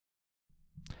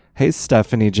Hey,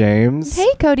 Stephanie James.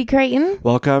 Hey, Cody Creighton.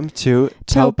 Welcome to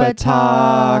Topa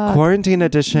Talk. Quarantine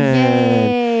Edition.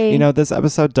 Yay. You know, this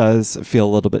episode does feel a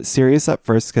little bit serious at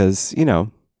first because, you know,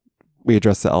 we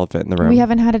address the elephant in the room. We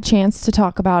haven't had a chance to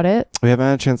talk about it. We haven't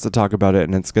had a chance to talk about it,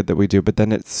 and it's good that we do, but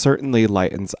then it certainly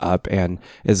lightens up and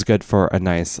is good for a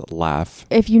nice laugh.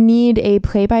 If you need a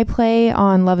play-by-play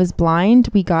on Love is Blind,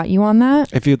 we got you on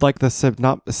that. If you'd like the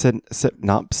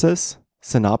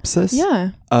synopsis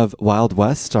Yeah. of Wild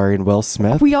West starring Will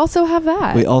Smith, We also have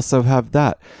that. we also have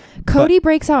that. Cody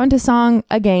breaks out into song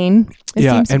again. It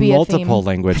seems to in be multiple a theme.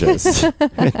 languages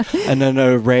and an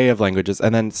array of languages.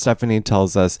 And then Stephanie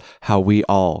tells us how we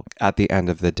all, at the end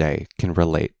of the day, can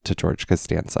relate to George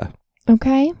Costanza.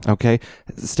 Okay. Okay,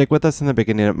 stick with us in the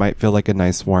beginning. It might feel like a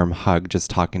nice warm hug just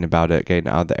talking about it, getting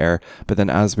out of the air. But then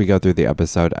as we go through the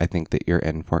episode, I think that you're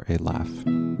in for a laugh.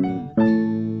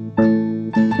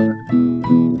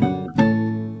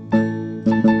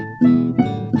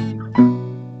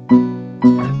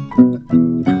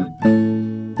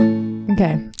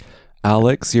 Okay.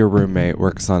 Alex, your roommate,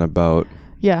 works on a boat.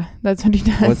 Yeah, that's what he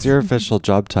does. What's your official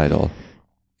job title?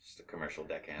 Just a commercial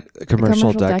deckhand.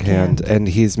 Commercial Commercial deckhand. deckhand. And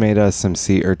he's made us some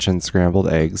sea urchin scrambled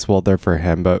eggs. Well, they're for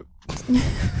him, but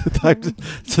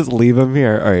just leave them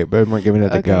here. All right, but we're giving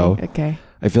it a go. Okay.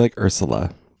 I feel like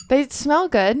Ursula. They smell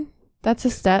good. That's a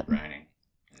step. Brining.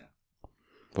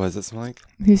 What does it smell like?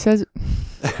 Who says?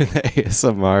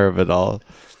 ASMR of it all.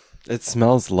 It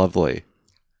smells lovely.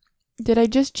 Did I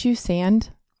just chew sand?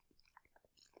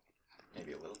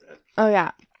 Maybe a little bit. Oh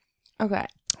yeah. Okay.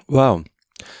 Wow.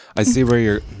 I see where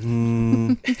you're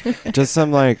just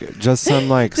some like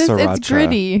sriracha. It's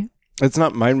gritty. It's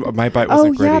not mine. My bite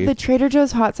wasn't Oh yeah, gritty. the Trader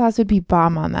Joe's hot sauce would be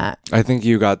bomb on that. I think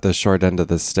you got the short end of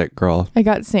the stick, girl. I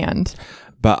got sand.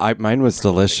 But mine was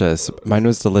delicious.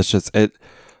 It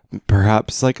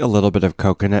perhaps like a little bit of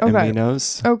coconut Okay.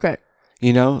 aminos. Okay.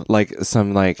 You know, like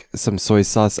some soy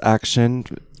sauce action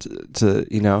to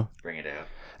you know, Bring it out.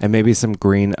 and maybe some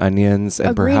green onions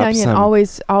and A green perhaps onion some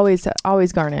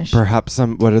always garnish. perhaps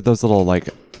some what are those little like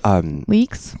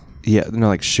Leeks. yeah, no,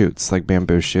 like shoots, like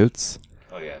bamboo shoots.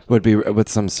 Oh, yeah. Would be with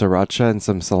some sriracha and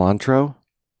some cilantro.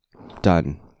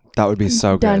 Done. That would be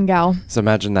so good. Done, gal. So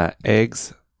imagine that.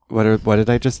 Eggs. What did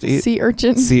I just eat? Sea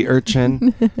urchin. Sea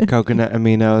urchin, coconut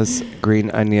aminos, green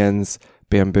onions,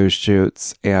 bamboo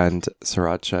shoots, and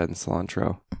sriracha and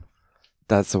cilantro.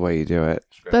 That's the way you do it.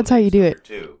 That's how you do it.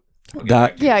 Two.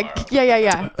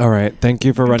 Yeah. All right. Thank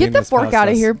you for running Get the this fork out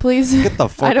of process. here, please. Get the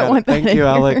fork I don't out. want that. Thank you,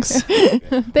 Alex.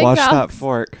 Thanks, Wash that Alex.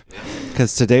 fork.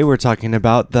 Because today we're talking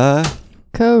about the...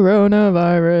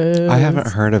 Coronavirus. I haven't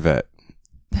heard of it.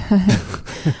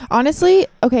 Honestly,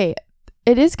 okay,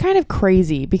 it is kind of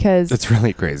crazy because It's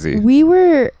really crazy. we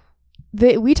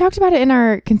talked about it in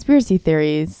our conspiracy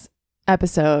theories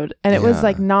episode, and it was Yeah.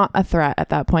 like not a threat at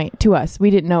that point to us. We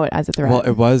didn't know it as a threat. Well,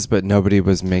 it was, but nobody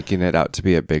was making it out to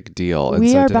be a big deal. And We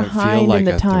so it are didn't behind feel in like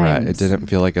the a threat. It times. didn't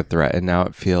feel like a threat. And now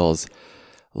it feels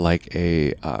like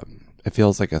a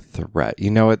threat.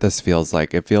 You know what this feels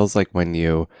like? It feels like when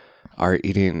you are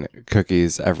eating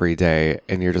cookies every day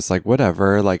and you're just like,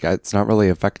 whatever, like it's not really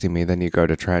affecting me. Then you go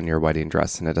to try on your wedding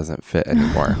dress and it doesn't fit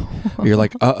anymore. You're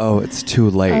like, uh-oh, it's too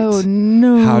late. Oh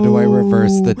no! How do I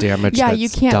reverse the damage Yeah, that's you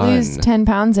can't done? lose 10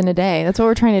 pounds in a day. That's what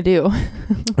we're trying to do.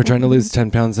 We're trying to lose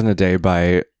 10 pounds in a day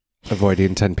by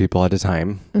avoiding 10 people at a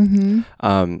time. Mm-hmm.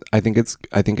 I think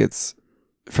it's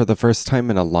for the first time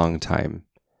in a long time.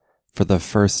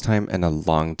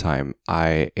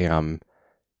 I am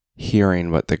hearing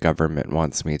what the government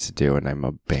wants me to do and I'm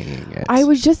obeying it. I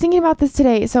was just thinking about this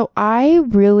today. So I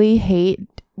really hate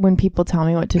when people tell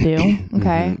me what to do.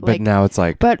 Okay. Mhm. But now it's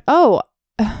like,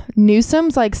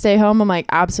 Newsom's like, stay home. I'm like,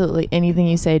 absolutely anything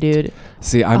you say, dude.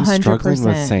 see, I'm 100%. struggling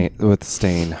with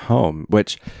staying home,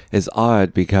 which is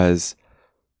odd because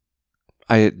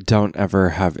I don't ever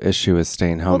have issue with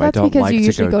staying home. Well, that's I don't because like you to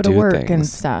usually go to do work things. and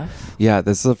stuff. Yeah,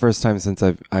 this is the first time since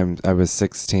I was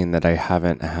 16 that I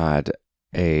haven't had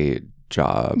a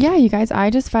job. Yeah, you guys, I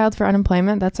just filed for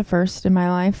unemployment. That's a first in my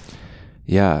life.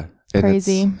 Yeah. And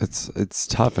Crazy. It's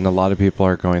tough, and a lot of people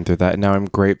are going through that. Now I'm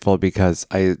grateful because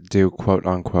I do quote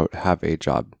unquote have a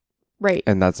job. Right.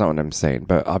 And that's not what I'm saying.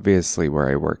 But obviously where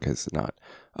I work is not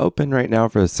open right now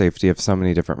for the safety of so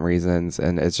many different reasons.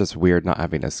 And it's just weird not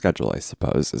having a schedule, I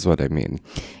suppose, is what I mean.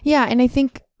 Yeah, and I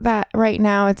think that right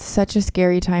now it's such a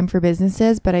scary time for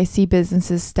businesses, but I see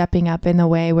businesses stepping up in a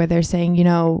way where they're saying, you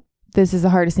know, this is the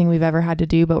hardest thing we've ever had to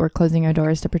do, but we're closing our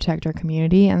doors to protect our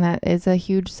community. And that is a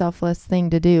huge selfless thing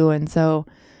to do. And so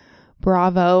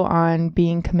bravo on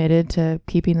being committed to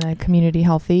keeping the community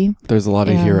healthy. There's a lot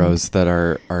of heroes that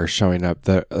are showing up.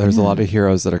 There's a lot of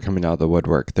heroes that are coming out of the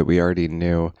woodwork that we already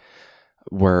knew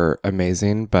were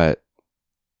amazing, but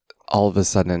all of a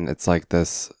sudden it's like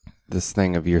this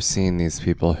thing of you're seeing these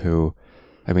people who,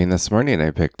 I mean, this morning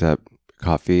I picked up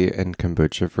coffee and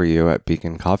kombucha for you at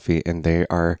Beacon Coffee, and they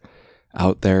are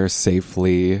out there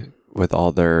safely with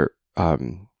all their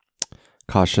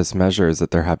cautious measures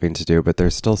that they're having to do, but they're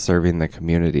still serving the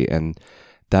community, and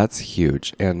that's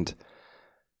huge. And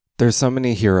there's so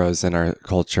many heroes in our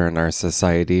culture and our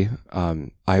society.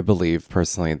 I believe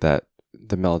personally that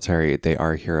the military, they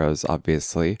are heroes,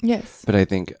 obviously. Yes. But I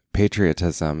think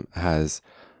patriotism has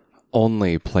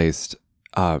only placed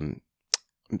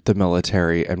the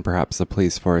military and perhaps the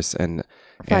police force and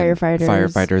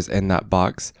firefighters in that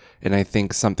box. And I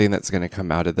think something that's going to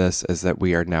come out of this is that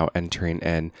we are now entering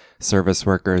in service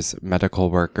workers, medical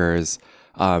workers,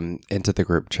 into the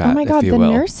group chat. Oh my God, if you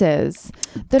will. Nurses.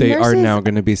 They are now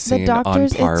going to be seen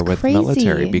doctors, on par with crazy.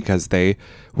 Military because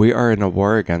we are in a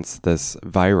war against this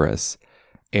virus,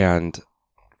 and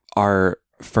our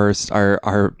boots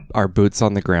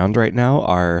on the ground right now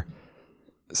are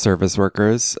service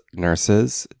workers,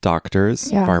 nurses,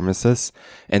 doctors, pharmacists,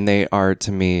 and they are,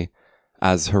 to me,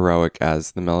 as heroic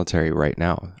as the military right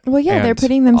now. Well, yeah, and they're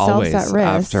putting themselves at risk.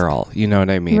 After all, you know what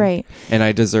I mean? Right. And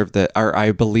I deserve that, or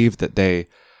I believe that they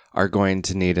are going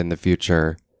to need in the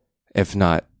future, if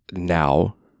not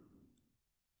now,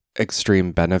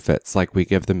 extreme benefits like we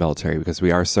give the military, because we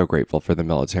are so grateful for the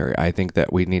military. I think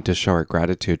that we need to show our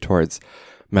gratitude towards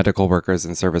medical workers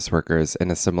and service workers in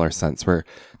a similar sense, where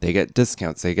they get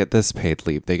discounts, they get this paid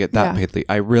leave, they get that paid leave.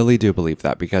 I really do believe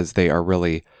that, because they are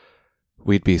really,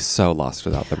 we'd be so lost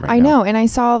without them right now. I know. And I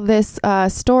saw this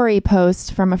story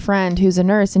post from a friend who's a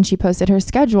nurse, and she posted her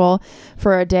schedule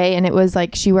for a day, and it was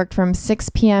like she worked from 6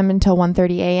 p.m. until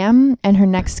 1:30 a.m. and her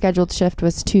next scheduled shift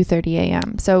was 2:30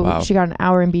 a.m. So she got an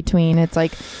hour in between. It's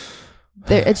like,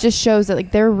 it just shows that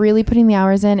like they're really putting the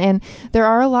hours in, and there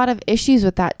are a lot of issues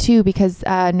with that too, because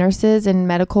nurses and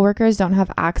medical workers don't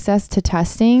have access to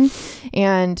testing,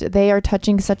 and they are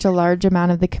touching such a large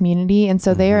amount of the community, and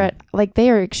so they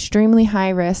are extremely high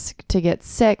risk to get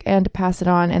sick and to pass it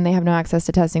on, and they have no access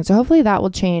to testing. So hopefully that will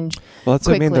change. Well, that's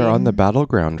quickly. what I mean. They're on the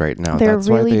battleground right now. They're that's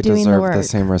really why they doing deserve the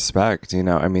same respect. You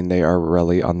know, I mean, they are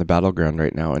really on the battleground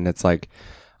right now, and it's like,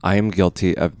 I am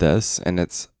guilty of this, and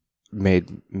it's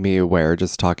made me aware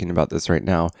just talking about this right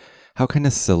now how kind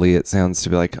of silly it sounds to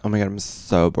be like, oh my God, I'm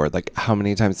so bored, like how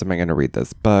many times am I going to read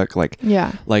this book? Like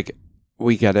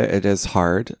we get it is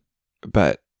hard,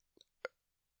 but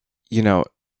you know,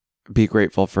 be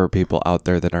grateful for people out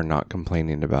there that are not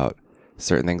complaining about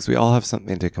certain things. We all have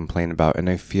something to complain about, and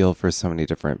I feel for so many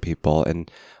different people, and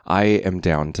I'm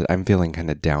feeling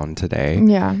kind of down today,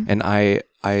 and I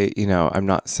you know, I'm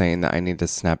not saying that I need to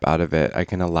snap out of it. I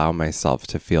can allow myself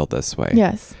to feel this way.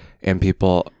 Yes. And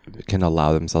people can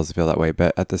allow themselves to feel that way,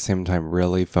 but at the same time,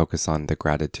 really focus on the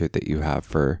gratitude that you have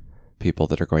for people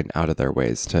that are going out of their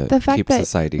ways to keep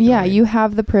society going. Yeah, you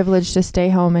have the privilege to stay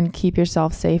home and keep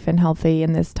yourself safe and healthy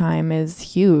in this time is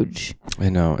huge. I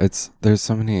know. There's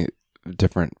so many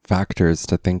different factors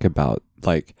to think about,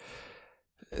 like,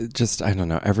 just, I don't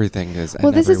know, everything is,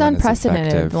 well, this is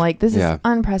unprecedented. This is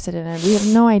unprecedented. We have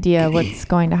no idea what's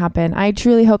going to happen. I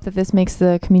truly hope that this makes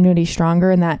the community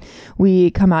stronger, and that we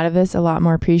come out of this a lot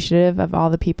more appreciative of all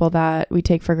the people that we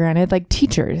take for granted, like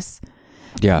teachers.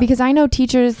 Yeah. Because I know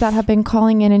teachers that have been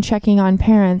calling in and checking on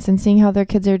parents and seeing how their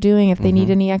kids are doing, if they need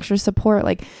any extra support.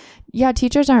 Like, yeah,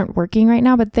 teachers aren't working right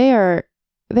now, but they are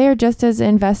just as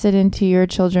invested into your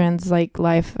children's like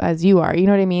life as you are. You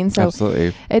know what I mean? So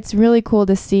absolutely. It's really cool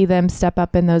to see them step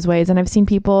up in those ways. And I've seen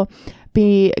people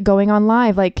be going on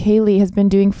live. Like Kaylee has been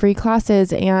doing free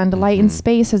classes, and Light in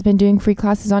Space has been doing free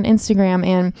classes on Instagram.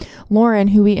 And Lauren,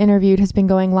 who we interviewed, has been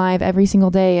going live every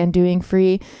single day and doing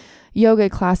free yoga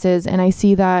classes. And I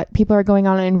see that people are going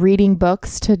on and reading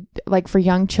books to like for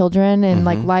young children, and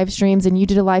like live streams. And you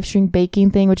did a live stream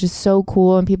baking thing, which is so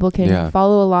cool, and people can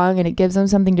follow along, and it gives them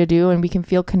something to do, and we can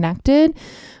feel connected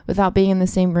without being in the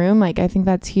same room. Like, I think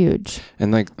that's huge.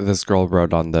 And like this girl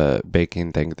wrote on the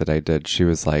baking thing that I did, she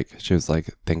was like,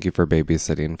 thank you for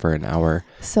babysitting for an hour.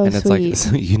 So and sweet.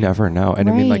 It's like, you never know. And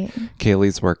I mean, like,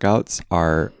 Kaylee's workouts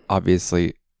are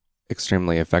obviously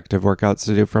extremely effective workouts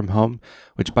to do from home,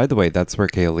 which, by the way, that's where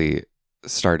Kaylee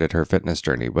started her fitness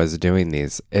journey, was doing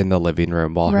these in the living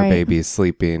room while her baby's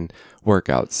sleeping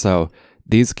workouts. So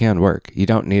these can work. You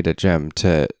don't need a gym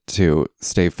to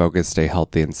stay focused, stay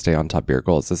healthy, and stay on top of your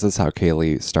goals. This is how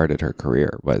Kaylee started her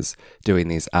career, was doing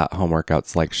these at-home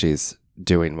workouts like she's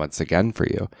doing once again for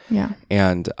you. Yeah.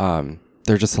 And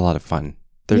they're just a lot of fun.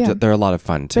 Yeah. They're a lot of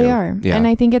fun too. They are. Yeah. And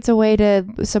I think it's a way to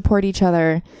support each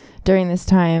other during this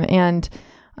time. And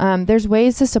there's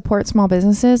ways to support small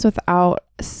businesses without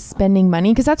spending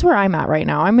money, because that's where I'm at right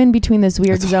now. I'm in between this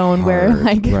weird It's zone where hard,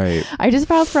 like right. I just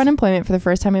filed for unemployment for the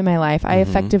first time in my life. I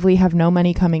effectively have no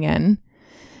money coming in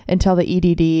until the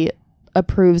EDD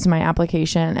approves my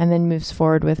application and then moves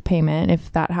forward with payment.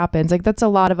 If that happens, like that's a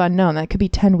lot of unknown. That could be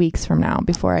 10 weeks from now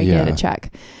before I get a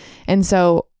check. And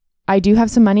so I do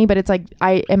have some money, but it's like,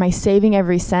 am I saving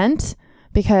every cent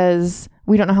because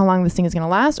we don't know how long this thing is going to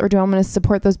last, or do I want to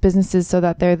support those businesses so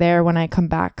that they're there when I come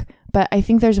back? But I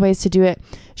think there's ways to do it.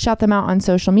 Shout them out on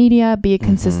social media, be a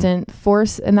consistent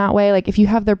force in that way. Like if you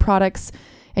have their products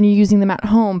and you're using them at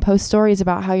home, post stories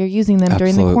about how you're using them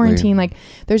during the quarantine. Like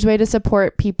there's a way to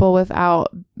support people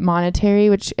without monetary,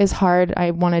 which is hard.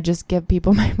 I want to just give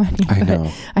people my money,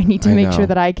 but I need to make sure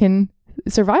that I can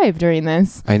survive during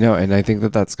this. I know. And I think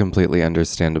that that's completely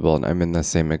understandable. And I'm in the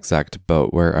same exact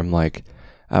boat where I'm like,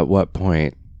 at what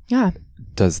point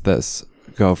does this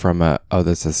go from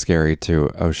this is scary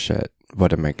to, oh shit,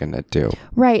 what am I going to do?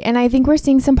 Right. And I think we're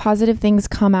seeing some positive things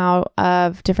come out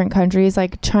of different countries.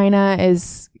 Like China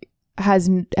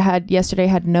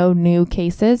had no new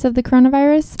cases of the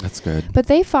coronavirus. That's good. But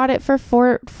they fought it for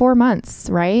four months,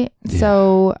 right? Yeah.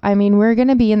 So, I mean, we're going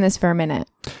to be in this for a minute.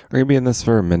 We're going to be in this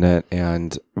for a minute,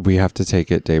 and we have to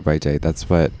take it day by day. That's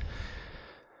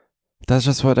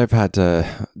just what I've had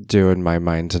to do in my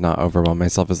mind to not overwhelm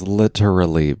myself, is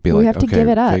literally be like, okay, give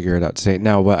it up. Figure it out today.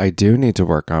 Now, what I do need to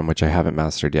work on, which I haven't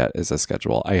mastered yet, is a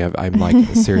schedule. I'm like,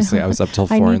 seriously, I was up till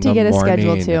 4 in the morning. I need to get a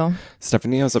schedule too.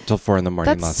 Stephanie, I was up till 4 in the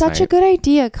morning last night. That's such a good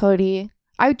idea, Cody.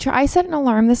 I set an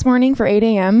alarm this morning for 8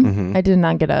 a.m. Mm-hmm. I did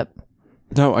not get up.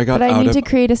 No, But I need to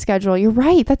create a schedule. You're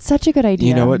right. That's such a good idea.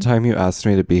 You know what time you asked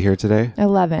me to be here today?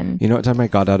 11. You know what time I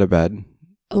got out of bed?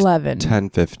 11.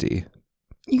 10:50.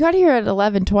 You got here at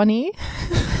 11:20.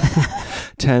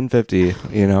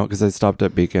 10:50, because I stopped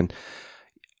at Beacon.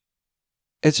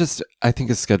 It's just, I think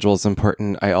a schedule is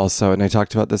important. I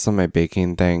talked about this on my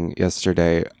baking thing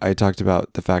yesterday. I talked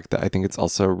about the fact that I think it's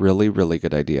also a really, really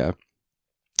good idea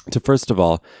to, first of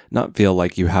all, not feel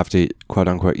like you have to, quote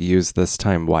unquote, use this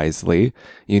time wisely.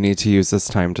 You need to use this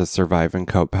time to survive and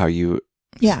cope how you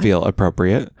feel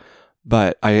appropriate.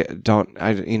 But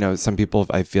some people,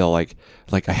 I feel like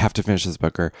I have to finish this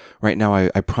book, or right now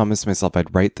I promised myself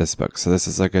I'd write this book, so this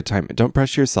is a good time. Don't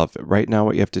pressure yourself. Right now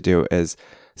what you have to do is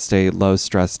stay low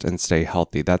stressed and stay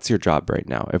healthy. That's your job right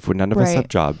now. If none of us have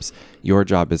jobs, your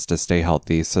job is to stay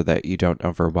healthy so that you don't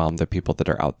overwhelm the people that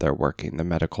are out there working, the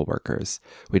medical workers.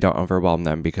 We don't overwhelm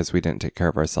them because we didn't take care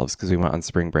of ourselves, because we went on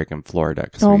spring break in Florida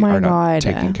because not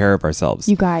taking care of ourselves.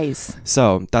 You guys.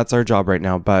 So that's our job right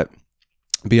now. But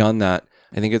beyond that,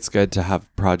 I think it's good to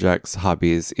have projects,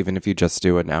 hobbies, even if you just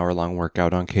do an hour-long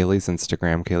workout on Kaylee's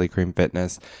Instagram, Kaylee Cream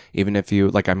Fitness. Even if you,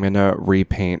 I'm going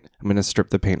to strip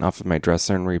the paint off of my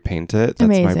dresser and repaint it. That's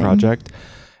Amazing. My project.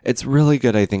 It's really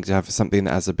good, I think, to have something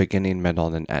that has a beginning, middle,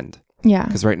 and an end. Yeah.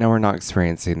 Because right now we're not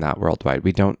experiencing that worldwide.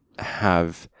 We don't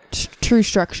have true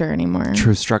structure anymore.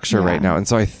 Right now. And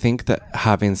so I think that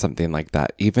having something like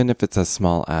that, even if it's as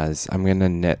small as, I'm going to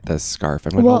knit this scarf.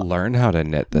 I'm going to learn how to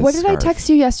knit this scarf. What did I text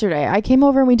you yesterday? I came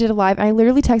over and we did a live. I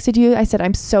literally texted you. I said,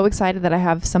 I'm so excited that I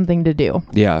have something to do.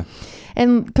 Yeah.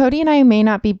 And Cody and I may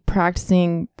not be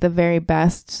practicing the very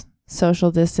best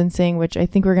social distancing, which I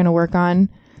think we're going to work on.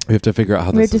 We have to figure out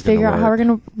how this is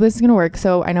going to work.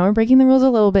 So I know we're breaking the rules a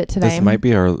little bit today. This might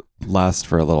be our last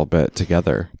for a little bit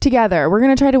together. We're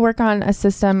going to try to work on a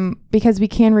system, because we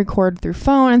can record through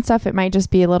phone and stuff. It might just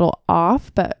be a little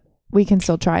off, but we can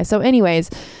still try. So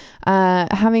anyways,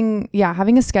 having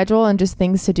a schedule and just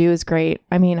things to do is great.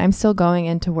 I mean, I'm still going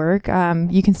into work.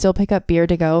 You can still pick up beer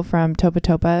to go from Topa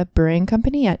Topa Brewing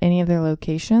Company at any of their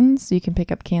locations. You can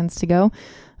pick up cans to go.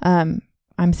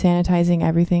 I'm sanitizing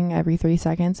everything every 3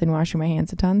 seconds and washing my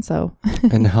hands a ton. So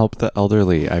and help the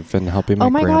elderly. I've been helping my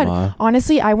grandma. God.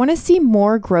 Honestly, I want to see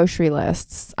more grocery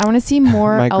lists. I want to see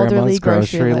more elderly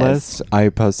grocery lists. I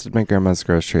posted my grandma's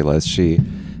grocery list. She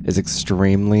is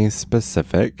extremely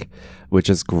specific, which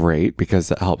is great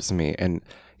because it helps me. And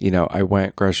I've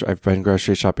been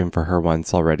grocery shopping for her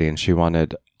once already, and she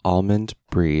wanted almond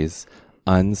breeze,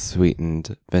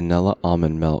 unsweetened vanilla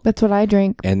almond milk. That's what I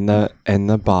drink. In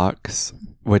the box,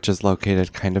 which is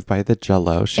located kind of by the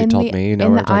Jell-O. She told me, in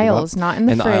the aisles, not in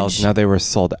the fridge. In the aisles. Now they were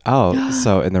sold out.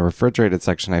 So in the refrigerated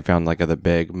section, I found the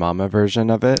big mama version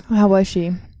of it. How was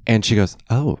she? And she goes,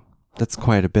 "Oh, that's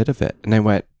quite a bit of it." And I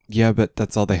went, "Yeah, but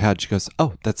that's all they had." She goes,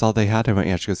 "Oh, that's all they had." I went,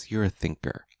 "Yeah." She goes, "You're a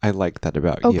thinker. I like that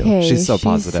about you." She's so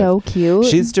positive. She's so cute.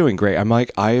 She's doing great. I'm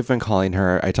I've been calling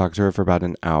her. I talk to her for about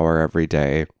an hour every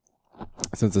day.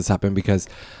 since this happened because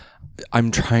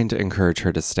I'm trying to encourage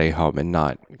her to stay home and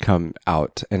not come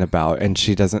out and about. And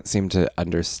she doesn't seem to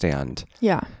understand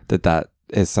Yeah. that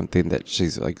is something that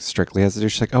she's like strictly has to do.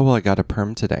 She's like, oh, well, I got a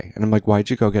perm today. And I'm like, why'd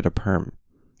you go get a perm?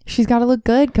 She's got to look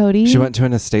good, Cody. She went to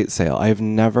an estate sale.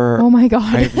 Oh my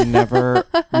God.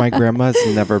 My grandma's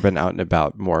never been out and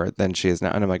about more than she is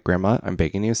now. And I'm like, Grandma, I'm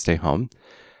begging you, stay home.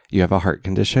 You have a heart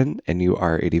condition and you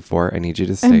are 84. I need you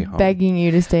to stay home. Begging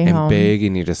you to stay home. I'm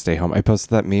begging you to stay home. I posted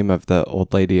that meme of the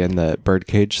old lady in the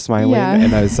birdcage smiling. Yeah.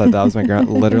 And I said, that was my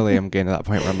grandma. Literally, I'm getting to that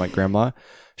point where I'm like, Grandma,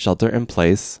 shelter in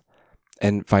place.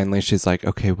 And finally, she's like,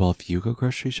 okay, well, if you go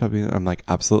grocery shopping, I'm like,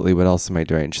 absolutely. What else am I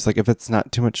doing? She's like, if it's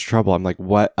not too much trouble. I'm like,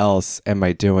 what else am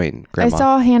I doing, Grandma? I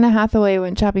saw Hannah Hathaway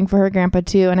went shopping for her grandpa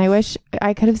too. And I wish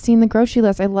I could have seen the grocery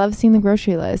list. I love seeing the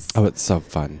grocery list. Oh, it's so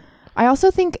fun. I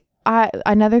also think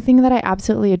another thing that I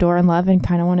absolutely adore and love and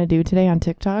kind of want to do today on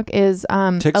TikTok is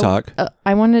TikTok.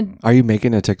 I wanted. Are you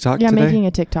making a TikTok today? Yeah, making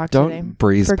a TikTok Don't today.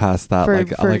 breeze past that for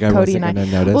like I Cody wasn't and going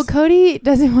to notice. Well, Cody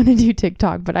doesn't want to do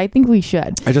TikTok, but I think we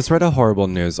should. I just read a horrible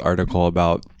news article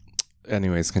about.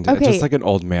 Anyways, continue. Okay. Just like an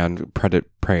old man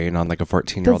preying on like a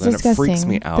 14-year-old, That's and it freaks disgusting.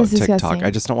 me out. That's TikTok. disgusting.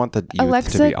 I just don't want the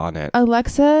youth to be on it.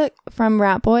 Alexa from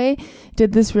Rat Boy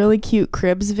did this really cute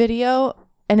Cribs video.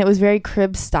 And it was very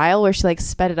Cribs style where she like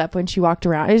sped it up when she walked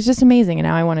around. It was just amazing. And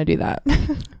now I want to do that.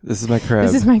 This is my crib.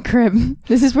 This is my crib.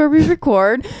 This is where we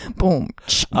record. Boom,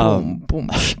 boom, boom.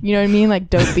 You know what I mean? Like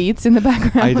dope beats in the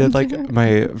background. I did like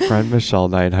my friend Michelle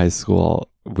and I in high school.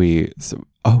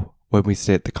 When we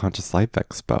stayed at the Conscious Life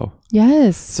Expo.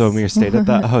 Yes. So when we stayed at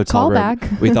that hotel room,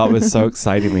 Callback. we thought it was so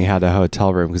exciting. We had a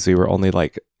hotel room because we were only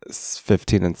like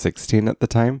 15 and 16 at the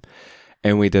time.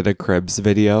 And we did a Cribs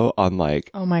video on like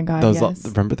Oh my God. those. Yes.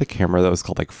 Remember the camera that was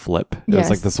called like Flip? It Yes. was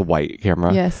like this white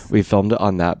camera. Yes. We filmed it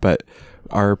on that, but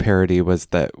our parody was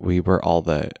that we were all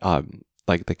the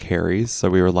like the Carries. So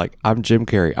we were like, I'm Jim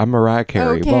Carrey, I'm Mariah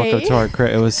Carey. Okay. Welcome to our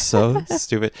crib. It was so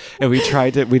stupid. And we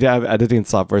didn't have editing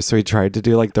software, so we tried to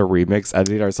do like the remix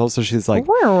editing ourselves. So she's like,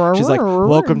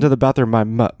 welcome to the bathroom, my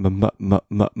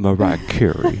Mariah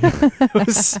Carey. It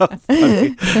was so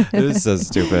funny. It was so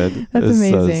stupid. That's it was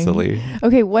amazing. so silly.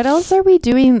 Okay, what else are we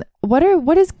doing?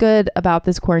 What is good about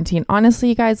this quarantine? Honestly,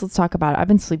 you guys, let's talk about it. I've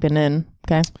been sleeping in.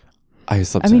 Okay.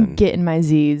 I've been getting my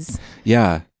Z's.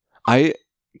 Yeah.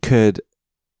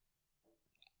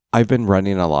 I've been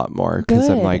running a lot more because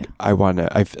I'm like,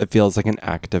 it feels like an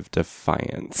act of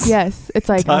defiance. Yes. It's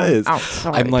like, does.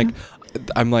 outside.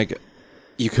 I'm like,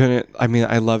 you couldn't, I mean,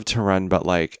 I love to run, but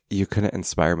like, you couldn't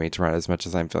inspire me to run as much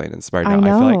as I'm feeling inspired now.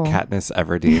 I feel like Katniss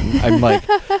Everdeen.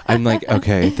 I'm like,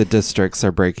 okay, the districts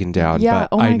are breaking down, yeah,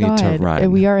 but I need to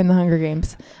run. We are in the Hunger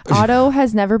Games. Otto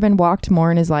has never been walked more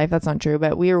in his life. That's not true,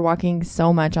 but we were walking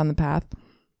so much on the path.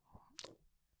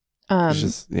 It's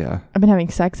just, yeah. I've been having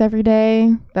sex every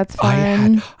day. That's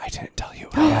fun. I didn't tell you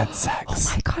I had sex.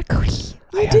 Oh my God, Cody.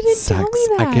 You I had didn't sex. tell me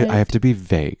that. I have to be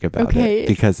vague about it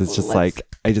because it's just like,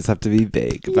 I just have to be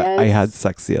vague. But I had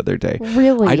sex the other day.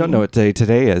 Really? I don't know what day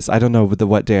today is. I don't know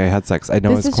what day I had sex. I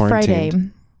know this it's is quarantined.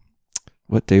 Friday.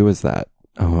 What day was that?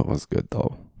 Oh, it was good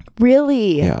though.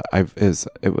 Really? Yeah,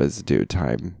 it was due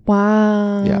time.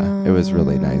 Wow. Yeah, it was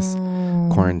really nice.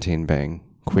 Quarantine bang.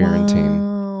 Quarantine.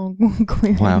 Wow.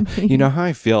 Wow. You know how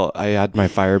I feel? I had my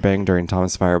fire bang during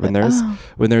Thomas Fire. When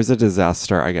there's a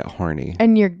disaster, I get horny.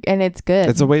 And it's good.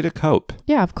 It's a way to cope.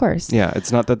 Yeah, of course. Yeah,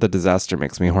 it's not that the disaster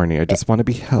makes me horny. I just want to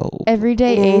be held. Every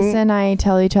day Ace and I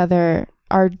tell each other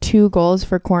our 2 goals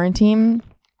for quarantine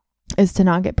is to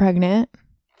not get pregnant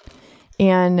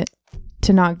and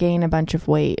to not gain a bunch of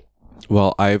weight.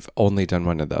 Well, I've only done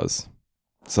one of those.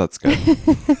 So that's good.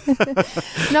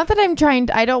 Not that I'm trying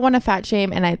to, I don't want to fat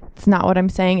shame, and it's not what I'm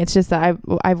saying. It's just that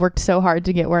I've worked so hard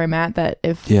to get where I'm at that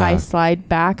if I slide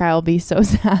back, I'll be so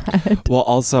sad. Well,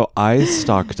 also, I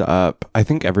stocked up. I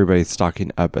think everybody's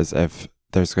stocking up as if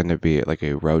there's going to be like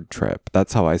a road trip.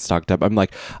 That's how I stocked up. I'm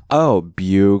like, oh,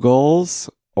 Bugles,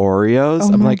 Oreos.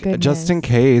 Oh I'm my like, goodness. just in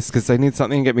case, because I need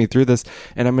something to get me through this.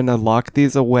 And I'm going to lock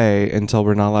these away until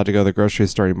we're not allowed to go to the grocery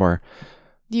store anymore.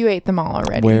 You ate them all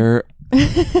already. Where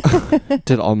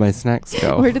did all my snacks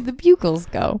go? Where did the Bugles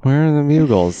go? Where are the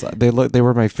Bugles? They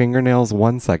were my fingernails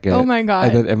 1 second. Oh my God.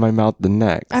 And then in my mouth the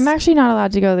next. I'm actually not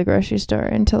allowed to go to the grocery store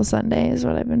until Sunday is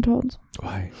what I've been told.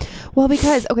 Why? Well,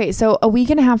 because, okay, so a week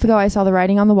and a half ago, I saw the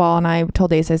writing on the wall and I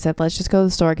told Ace, I said, let's just go to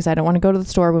the store because I don't want to go to the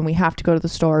store when we have to go to the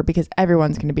store because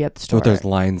everyone's going to be at the store. Oh, there's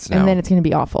lines now. And then it's going to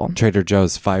be awful. Trader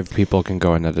Joe's, 5 people can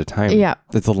go in at a time. Yeah.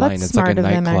 It's a line. That's It's smart like a of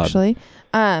them, nightclub. actually.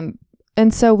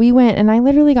 And so we went, and I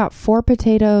literally got 4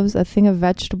 potatoes, a thing of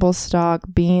vegetable stock,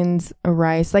 beans,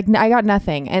 rice. Like, I got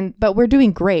nothing. But we're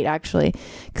doing great, actually,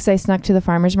 because I snuck to the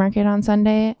farmer's market on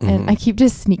Sunday, and I keep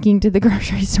just sneaking to the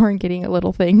grocery store and getting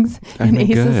little things. And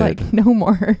Ace is like, no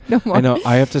more. I know.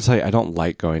 I have to tell you, I don't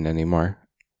like going anymore.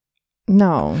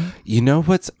 No. You know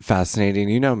what's fascinating?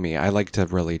 You know me. I like to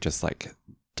really just like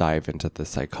dive into the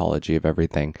psychology of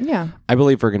everything. Yeah. I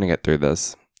believe we're going to get through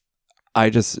this. I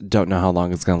just don't know how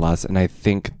long it's going to last. And I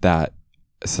think that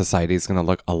society is going to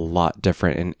look a lot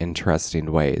different in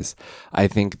interesting ways. I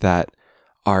think that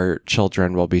our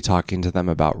children will be talking to them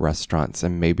about restaurants,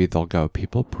 and maybe they'll go,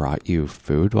 people brought you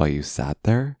food while you sat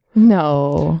there?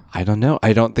 No. I don't know.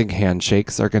 I don't think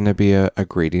handshakes are going to be a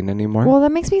greeting anymore. Well,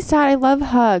 that makes me sad. I love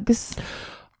hugs.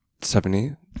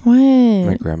 Stephanie, What?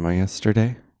 my grandma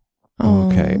yesterday.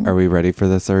 Oh. Okay. Are we ready for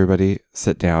this, everybody?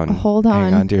 Sit down. Hold on.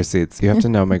 Hang on to your seats. You have to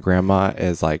know my grandma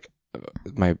is like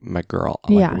my girl.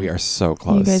 Like, Yeah. we are so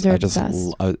close. You guys are I just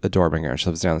obsessed. adore my grandma. She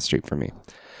lives down the street from me.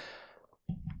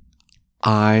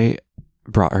 I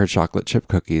brought her chocolate chip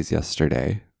cookies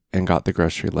yesterday and got the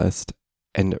grocery list.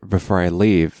 And before I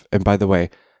leave, and by the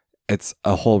way, it's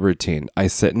a whole routine. I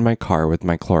sit in my car with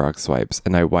my Clorox wipes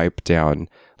and I wipe down,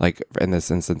 like in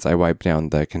this instance, I wipe down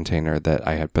the container that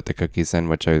I had put the cookies in,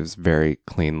 which was very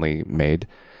cleanly made.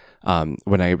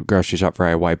 When I grocery shop for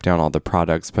her, I wipe down all the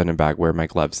products, put in a bag, wear my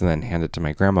gloves, and then hand it to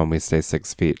my grandma, and we stay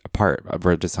 6 feet apart.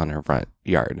 We're just on her front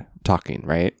yard talking,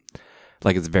 right?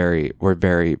 Like we're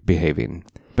very behaving.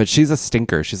 But she's a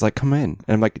stinker. She's like, come in.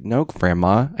 And I'm like, no,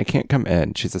 grandma, I can't come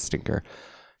in. She's a stinker.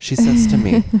 She says to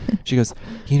me, she goes,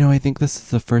 I think this is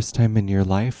the first time in your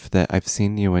life that I've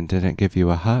seen you and didn't give you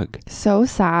a hug. So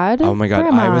sad. Oh my God.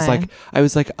 Grandma. I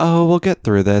was like, oh, we'll get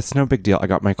through this. No big deal. I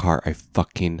got my car. I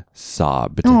fucking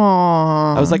sobbed.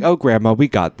 Aww. I was like, oh, grandma, we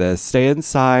got this. Stay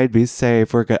inside. Be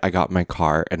safe. We're good. I got my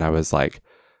car and I was like,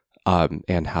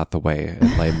 Anne Hathaway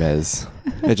and Les Mis.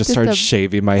 I just started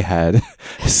shaving my head,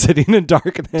 sitting in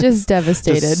darkness. Just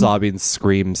devastated. Just sobbing,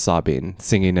 sobbing,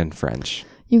 singing in French.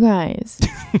 You guys.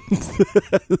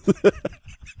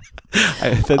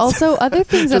 Also, other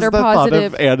things that are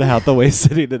positive. Thought of Anne Hathaway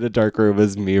sitting in a dark room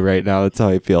is me right now. That's how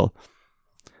I feel.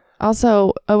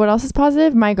 Also, what else is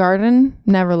positive? My garden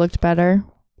never looked better.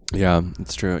 Yeah,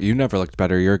 it's true. You never looked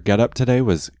better. Your getup today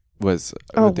was.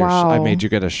 Oh, wow. I made you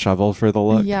get a shovel for the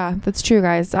look. Yeah, that's true,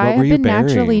 guys. What I have were you been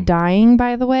naturally burying? dying,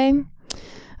 by the way,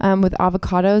 with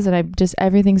avocados, and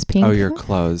everything's pink. Oh, your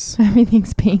clothes.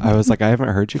 Everything's pink. I was like, I haven't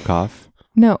heard you cough.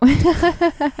 No.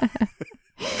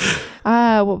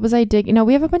 What was I digging? No,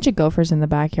 we have a bunch of gophers in the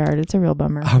backyard. It's a real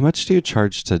bummer. How much do you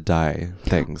charge to dye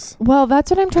things? Well, that's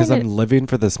what I'm trying Because to... I'm living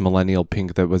for this millennial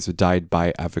pink that was dyed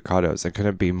by avocados. I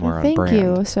couldn't be more on brand.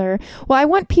 Thank you, sir. Well, I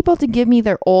want people to give me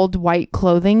their old white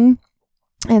clothing,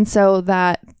 and so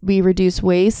that we reduce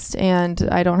waste and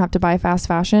I don't have to buy fast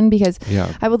fashion, because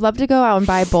Yeah. I would love to go out and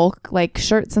buy bulk like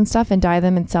shirts and stuff and dye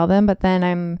them and sell them, but then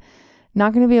I'm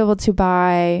not going to be able to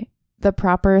buy the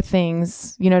proper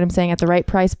things, you know what I'm saying, at the right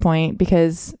price point,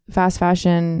 because fast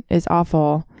fashion is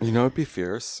awful. You know, it'd be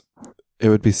fierce. It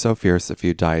would be so fierce if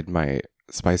you dyed my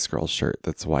Spice Girls shirt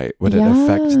that's white. Would it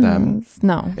affect them? Yes.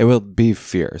 No. It will be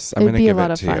fierce. I'm It'd going to be give a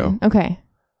lot it of to fun. you. Okay.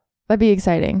 That'd be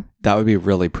exciting. That would be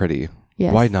really pretty.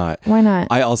 Yes. Why not? Why not?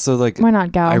 I also Why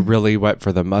not, gal? I really went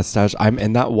for the mustache. I'm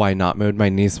in that why not mood. My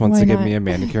niece wants Why to give not? me a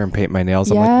manicure and paint my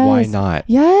nails. I'm like, why Yes. not?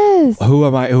 Yes. Who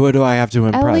am I? Who do I have to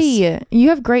impress? Ellie, you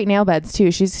have great nail beds too.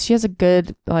 She has a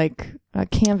good a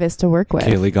canvas to work with.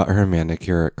 Kaylee got her a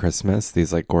manicure at Christmas.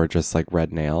 These like gorgeous like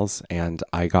red nails, and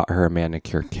I got her a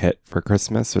manicure kit for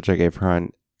Christmas, which I gave her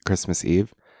on Christmas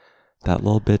Eve. That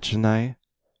little bitch and I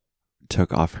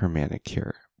took off her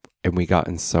manicure, and we got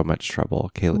in so much trouble.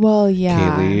 Well,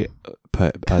 yeah. Kaylee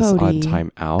put us on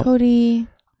time out. Cody.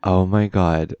 Oh my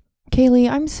God. Kaylee,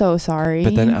 I'm so sorry.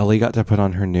 But then Ellie got to put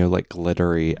on her new like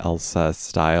glittery Elsa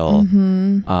style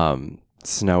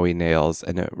snowy nails,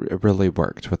 and it really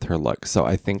worked with her look. So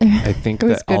I think It was that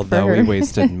good for although her. we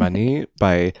wasted money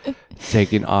by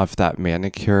taking off that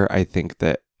manicure, I think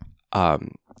that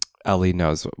Ellie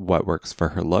knows what works for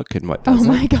her look and what Oh doesn't.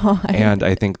 my God. And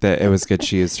I think that it was good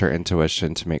she used her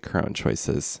intuition to make her own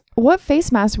choices. What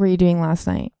face mask were you doing last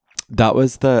night? That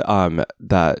was the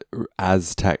that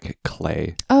Aztec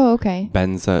clay. Oh, okay.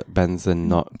 Benz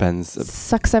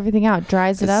Sucks everything out,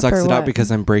 dries it up, sucks or it what? out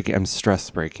because I'm stress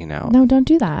breaking out. No, don't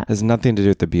do that. It has nothing to do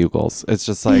with the bugles. It's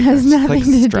just like It has it's just nothing like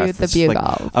to do stress. with the It's just like,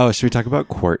 bugles. oh, should we talk about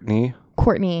Courtney?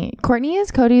 Courtney is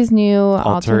Cody's new Alter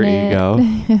alternate ego.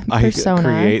 persona. I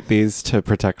create these to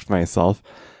protect myself,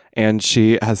 and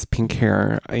she has pink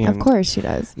hair. And, Of course she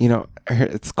does. You know,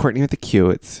 it's Courtney with a Q.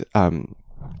 It's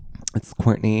It's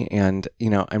Courtney, and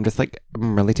I'm just like,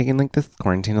 I'm really taking like this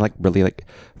quarantine to like really like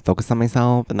focus on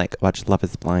myself and like watch Love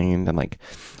is Blind, and like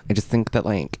I just think that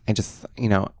like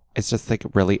it's just like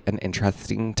really an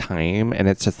interesting time, and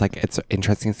it's just like it's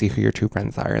interesting to see who your true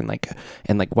friends are, and like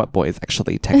what boys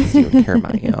actually text you and care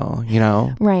about you.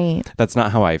 Right. That's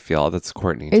not how I feel. That's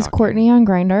Courtney. Is talking. Courtney on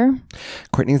Grindr?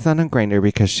 Courtney's not on Grindr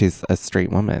because she's a straight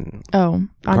woman. Oh,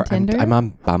 on Tinder? I'm on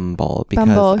Bumble because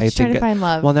Bumble. I She's trying think to find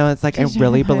love. well, no, it's like I She's trying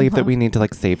really to find believe that love. we need to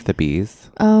like save the bees.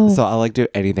 Oh. So I'll like do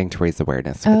anything to raise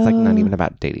awareness. It's like not Oh. even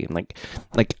about dating. Like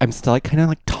I'm still like kind of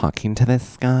like talking to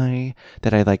this guy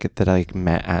that I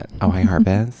met at Ojai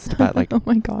Harvest. But like oh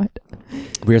my God.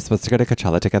 we were supposed to go to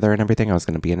Coachella together and everything. I was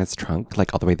going to be in his trunk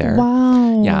like all the way there.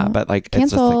 Wow. Yeah, but like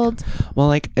Canceled. it's just like, well,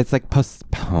 like it's like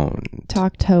postponed to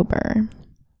October.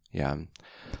 Yeah,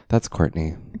 that's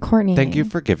Courtney. Courtney. Thank you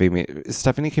for giving me.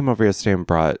 Stephanie came over yesterday and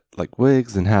brought like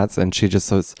wigs and hats, and she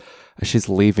just was, she's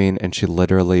leaving, and she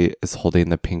literally is holding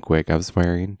the pink wig I was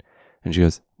wearing, and she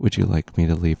goes, "Would you like me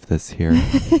to leave this here?"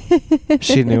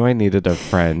 She knew I needed a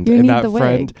friend, You and need that the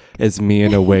friend wig. is me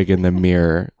in a wig in the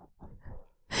mirror,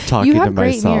 talking You to have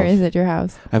great myself. mirrors at your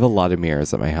house. I have a lot of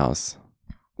mirrors at my house.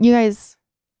 You guys,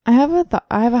 I have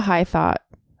a high thought.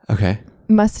 Okay.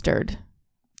 Mustard.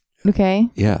 Okay?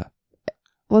 Yeah.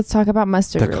 Let's talk about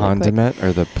mustard The really condiment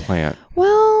or the plant quick.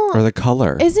 Well, or the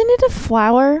color. isn't it a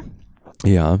flower?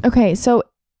 Yeah. Okay, so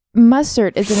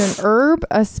mustard, is it an herb,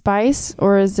 a spice,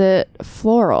 or is it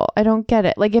floral? I don't get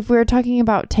it. Like if we were talking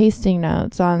about tasting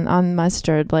notes on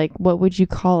mustard, like what would you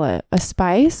call it? A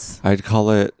spice? I'd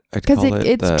call it. Because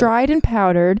it's dried and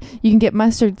powdered. You can get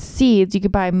mustard seeds. You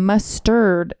could buy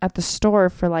mustard at the store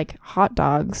for like hot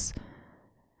dogs.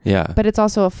 Yeah. But it's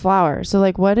also a flower. So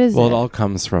like what is Well, it? it all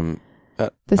comes from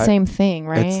The same thing,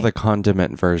 right? It's the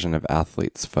condiment version of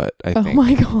athlete's foot, I Oh think.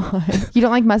 my God. You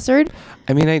don't like mustard?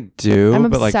 I mean, I do. I'm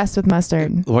but obsessed with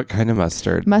mustard. What kind of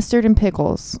mustard? Mustard and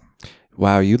pickles.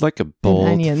 Wow, you like a bold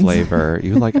onions. flavor.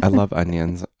 You like, I love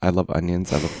onions. I love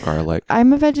garlic.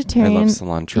 I'm a I vegetarian, love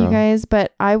cilantro. you guys,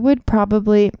 but I would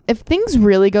probably, if things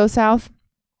really go south,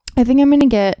 I think I'm going to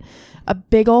get a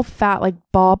big old fat like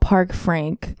ballpark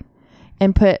Frank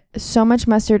and put so much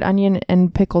mustard, onion,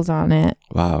 and pickles on it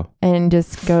Wow. and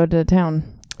just go to town.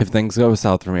 If things go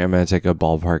south for me, I'm going to take a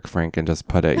ballpark Frank and just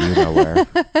put it you know where.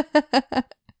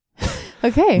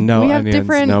 Okay. No we have onions,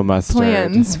 different no mustard.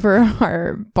 plans for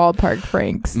our ballpark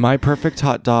Franks. My perfect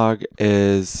hot dog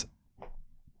is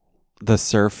the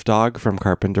surf dog from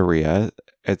Carpinteria.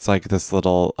 It's like this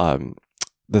little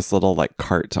like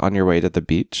cart on your way to the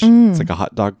beach. It's like a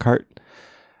hot dog cart.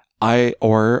 I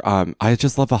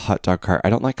just love a hot dog cart.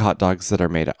 I don't like hot dogs that are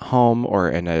made at home or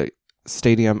in a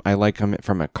stadium. I like them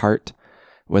from a cart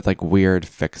with like weird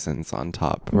fixins on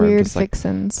top. Where I'm Weird just like,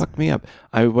 fixins. fuck me up.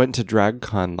 I went to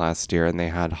DragCon last year and they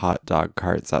had hot dog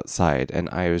carts outside, and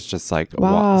I was just like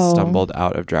Wow. stumbled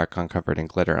out of DragCon covered in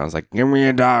glitter. I was like, "Give me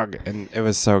a dog," and it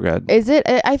was so good. Is it?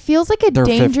 I feels like a They're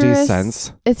 50 dangerous.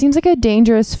 cents. It seems like a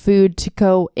dangerous food to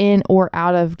go in or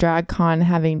out of DragCon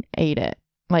having ate it.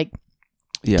 Like,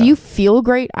 Yeah. do you feel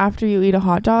great after you eat a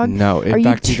hot dog? No, in Are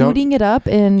fact, you tooting it up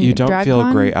in you don't feel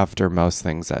DragCon? great after most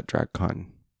things at DragCon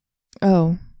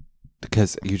Oh,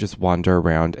 because you just wander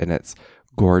around and it's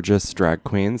gorgeous drag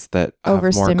queens that have more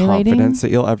Overstimulating? confidence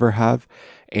that you'll ever have,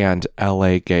 and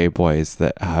LA gay boys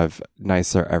that have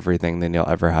nicer everything than you'll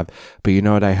ever have. But you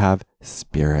know what I have?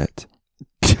 Spirit.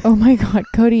 oh my God,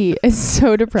 Cody is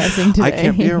so depressing today. I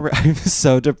can't be I'm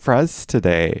so depressed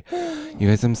today. You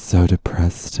guys, I'm so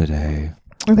depressed today.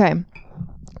 Okay,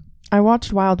 I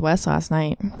watched Wild West last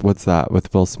night. What's that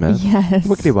with Will Smith? Yes.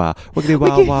 Wiggity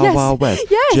wow, Yes. wild west.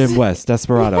 Yes. Jim West,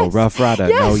 Desperado, Yes. Rough Rider.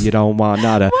 Yes. No, you don't want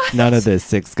nada. What? None of this.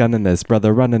 Six gunning this,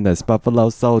 brother running this, Buffalo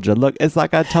Soldier. Look, it's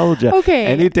like I told you. Okay.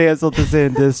 Any damsel that's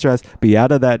in distress, be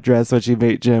out of that dress when she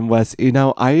meet Jim West. You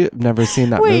know, I've never seen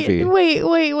that movie.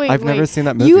 Wait. I've never seen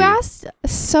that movie. You asked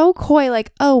so coy,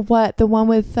 like, oh, what? The one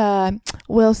with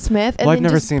Will Smith? And Well, I've then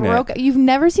never just seen it. You've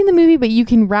never seen the movie, but you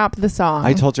can rap the song.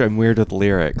 I told you I'm weird with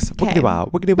lyrics. Okay. Wiggity wow,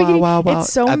 wiggity Wiggity- wow, wow.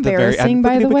 it's so At the very embarrassing, end,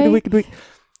 by the wiggity, way. wiggity, wiggity, wiggity.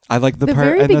 I like the The part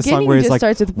very in the song beginning where it's just like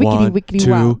starts with wiggity, 1, wiggity,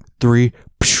 2, wow. 3.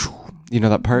 Pshoo. You know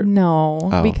that part? No,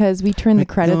 Oh. because we turned the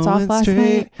credits off Going last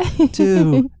straight night.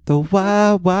 to the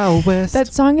Wild Wild West. That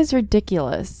song is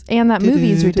ridiculous, and that movie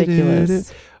is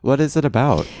ridiculous. What is it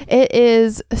about? It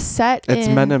is set It's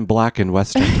in Men in Black in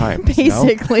Western times. no?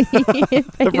 basically.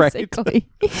 Right. Basically,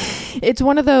 it's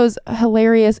one of those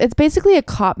hilarious. It's basically a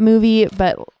cop movie,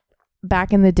 but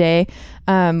back in the day,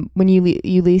 when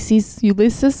Ulysses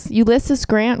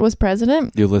Grant was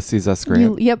president. Ulysses S.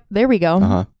 Grant. Yep, there we go.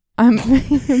 Uh-huh. I'm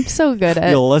so good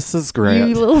at Ulysses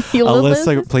Grant.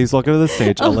 Alyssa, please welcome to the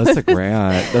stage, Alyssa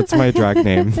Grant. That's my drag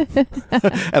name.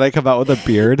 And I come out with a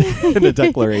beard and a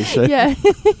declaration. Yeah.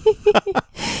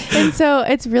 And so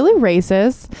it's really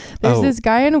racist. There's this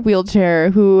guy in a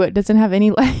wheelchair who doesn't have any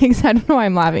legs. I don't know why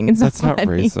I'm laughing. It's That's not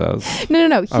funny. racist.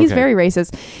 No. He's Okay. very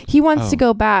racist. He wants to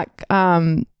go back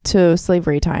to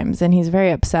slavery times, and he's very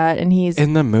upset. And he's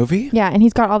In the movie? yeah, and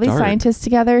he's got all these Dark. scientists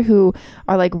together who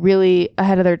are like really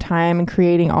ahead of their time and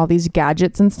creating all these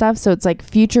gadgets and stuff. So it's like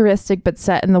futuristic but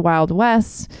set in the Wild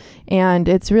West, and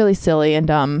it's really silly and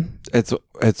dumb. It's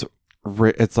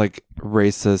like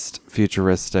racist,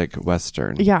 futuristic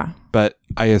Western. Yeah, But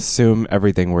I assume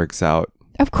everything works out.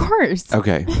 of course.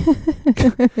 Okay.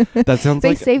 That sounds They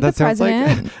like saved the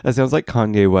president. That sounds like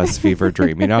Kanye West's fever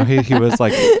dream. You know, he was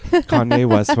like, Kanye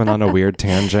West went on a weird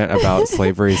tangent about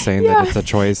slavery, saying that it's a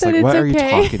choice. that Like, it's what are you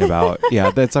okay. talking about? Yeah,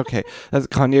 that's okay. That's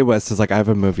Kanye West is like, I have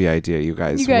a movie idea. You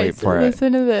guys wait for it.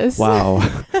 listen to this. Wow.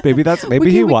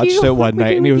 Maybe he watched it one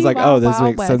night and he was like, oh, this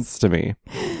makes sense to me.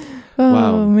 Oh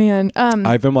Wow. man.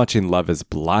 I've been watching Love is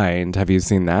Blind. Have you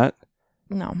seen that?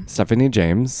 No, Stephanie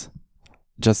James.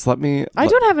 Just let me. I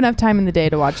don't have enough time in the day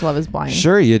to watch Love is Blind.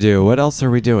 Sure you do. What else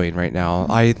are we doing right now?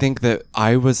 I think that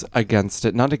I was against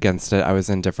it. Not against it. I was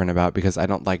indifferent about because I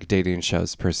don't like dating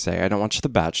shows per se. I don't watch The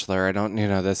Bachelor. I don't,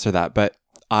 this or that. But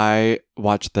I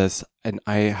watched this and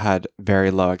I had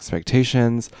very low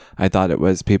expectations. I thought it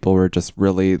was people were just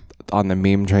really on the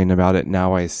meme train about it.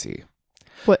 Now I see.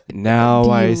 What? Now Do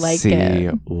you I like see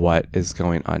it? what is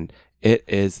going on. It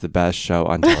is the best show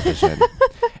on television.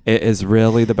 It is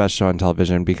really the best show on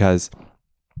television because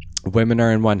women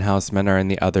are in one house, men are in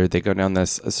the other. They go down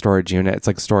this storage unit. It's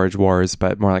like Storage Wars,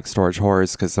 but more like storage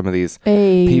horrors because some of these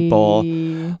people,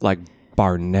 like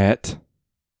Barnett.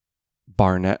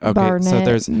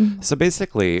 Okay, so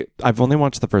basically, I've only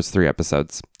watched the first 3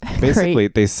 episodes. Basically,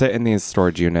 they sit in these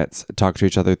storage units, talk to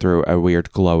each other through a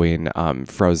weird glowing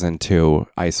Frozen 2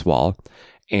 ice wall,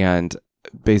 and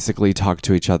basically talk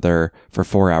to each other for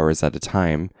 4 hours at a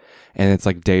time. And it's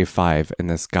like day 5, and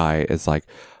this guy is like,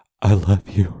 I love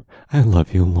you,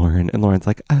 Lauren. And Lauren's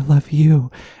like, I love you.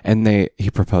 And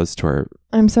he proposed to her.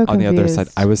 I'm so on confused. the other side.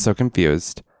 I was so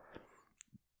confused.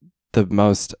 The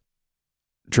most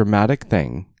dramatic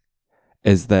thing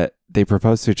is that they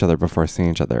propose to each other before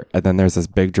seeing each other. And then there's this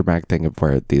big dramatic thing of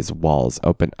where these walls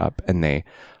open up and they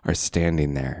are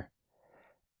standing there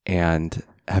and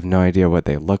have no idea what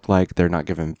they look like. They're not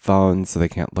given phones, so they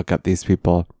can't look up these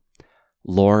people.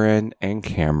 Lauren and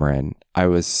Cameron, I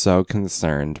was so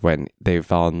concerned when they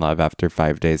fell in love after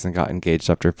 5 days and got engaged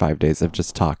after 5 days of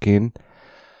just talking.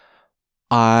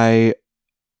 I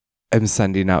am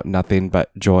sending out nothing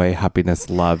but joy,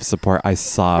 happiness, love, support. I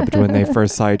sobbed when they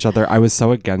first saw each other. I was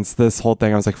so against this whole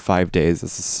thing. I was like, 5 days.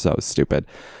 This is so stupid.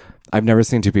 I've never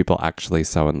seen 2 people actually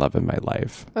so in love in my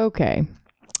life. Okay.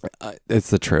 It's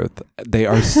the truth. They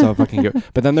are so fucking cute.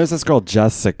 But then there's this girl,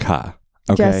 Jessica.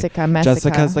 Okay.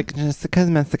 Jessica's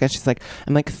Messica. She's like,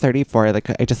 I'm like 34. Like,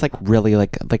 I just like really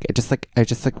like I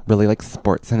just really like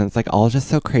sports. And it's like all just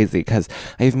so crazy because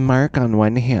I have Mark on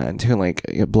one hand who like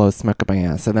blows smoke up my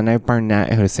ass. And then I have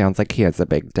Barnett who sounds like he has a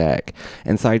big dick.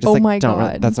 And so I just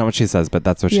that's not what she says, but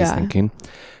that's what she's thinking.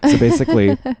 So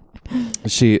basically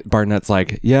Barnett's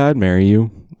like, yeah, I'd marry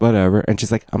you. Whatever. And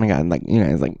she's like, oh my God, like, you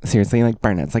guys, like, seriously, like,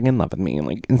 Barnett's like in love with me.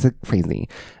 Like, it's like crazy.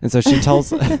 And so she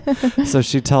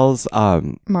tells,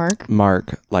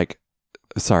 Mark, like,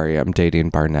 sorry, I'm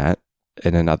dating Barnett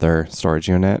in another storage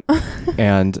unit.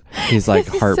 And he's like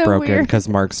heartbroken because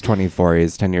Mark's 24.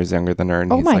 He's 10 years younger than her.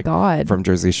 And he's like God. from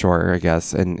Jersey Shore, I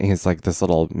guess. And he's like this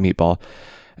little meatball.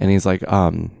 And he's like,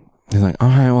 all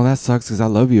right, well, that sucks because I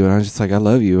love you. And I was just like, I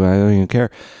love you. I don't even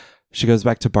care. She goes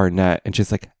back to Barnett and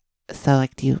she's like, so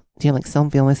like, do you like still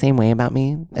feel the same way about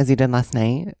me as you did last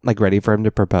night? Like ready for him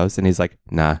to propose? And he's like,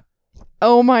 nah.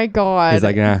 Oh my God. He's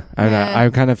like, nah, I'm not.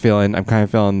 I'm kind of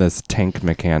feeling this tank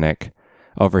mechanic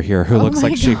over here who looks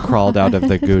like she crawled out of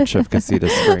the gooch of Casita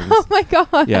Springs. Oh my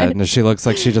God. Yeah, no, she looks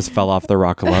like she just fell off the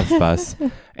Rock of Love bus.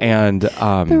 And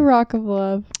the Rock of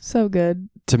Love. So good.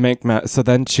 To make so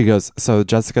then she goes, so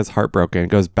Jessica's heartbroken,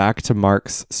 goes back to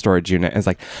Mark's storage unit and is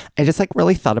like, I just like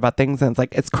really thought about things and it's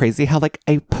like, it's crazy how like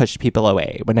I push people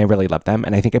away when I really love them.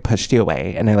 And I think I pushed you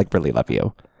away and I like really love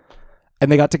you.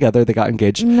 And they got together, they got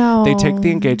engaged. No. They take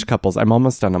the engaged couples. I'm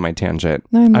almost done on my tangent.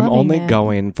 No, I'm only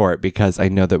going for it because I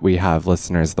know that we have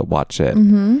listeners that watch it.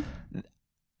 Mm-hmm.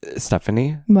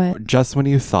 Stephanie, what? Just when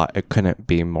you thought it couldn't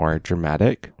be more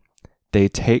dramatic, they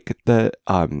take the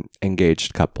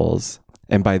engaged couples.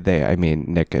 And by they, I mean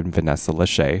Nick and Vanessa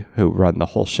Lachey, who run the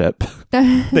whole ship.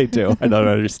 They do. I don't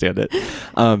understand it.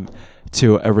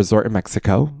 To a resort in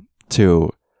Mexico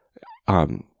to,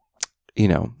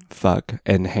 fuck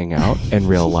and hang out in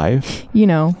real life.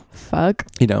 Fuck.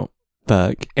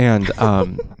 Fuck. And,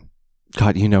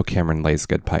 God, Cameron lays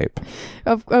good pipe.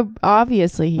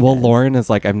 Obviously. Well, does. Lauren is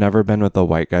like, I've never been with a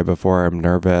white guy before. I'm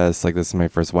nervous. Like, this is my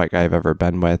first white guy I've ever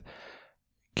been with.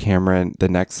 Cameron, the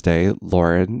next day,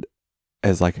 Lauren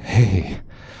is like, hey,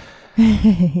 I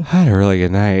had a really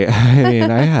good night. I mean,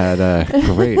 I had a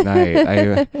great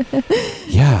night.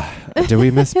 Did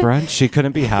we miss brunch? She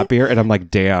couldn't be happier. And I'm like,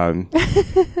 damn,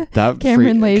 that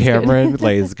Cameron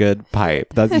lays good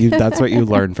pipe. That's what you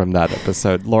learned from that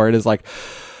episode. Lauren is like,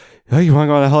 oh, you want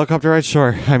to go on a helicopter ride?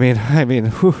 Sure. I mean,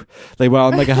 whew. They went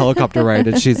on like a helicopter ride,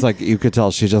 and she's like, you could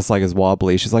tell she just like is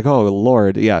wobbly. She's like, oh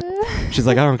Lord, yeah. She's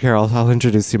like, I don't care. I'll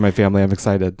introduce you to my family. I'm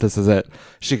excited. This is it.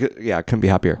 Couldn't be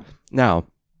happier. Now,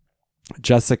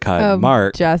 Jessica and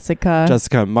Mark. Jessica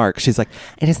and Mark. She's like,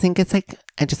 I just think it's like,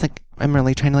 I'm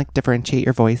really trying to like differentiate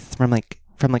your voice from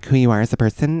who you are as a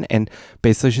person. And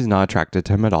basically she's not attracted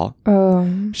to him at all.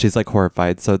 She's like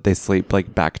horrified. So they sleep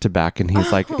like back to back, and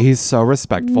he's like, he's so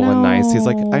respectful and nice. He's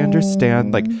like, I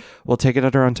understand. Like, we'll take it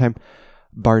at our own time.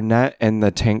 Barnett and the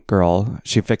tank girl,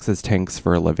 she fixes tanks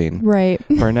for a living. Right.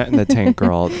 Barnett and the tank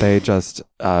girl, they just,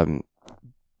 they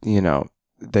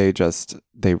just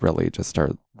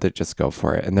go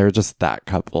for it. And they're just that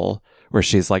couple where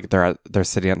she's like, they're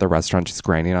sitting at the restaurant, she's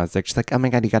grinding on his dick. She's like, oh my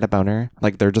God, you got a boner?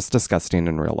 Like, they're just disgusting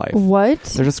in real life. What?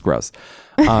 They're just gross.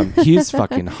 He's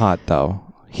fucking hot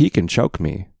though. He can choke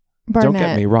me. Barnett. Don't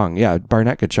get me wrong. Yeah,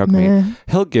 Barnett could choke me.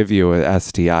 He'll give you an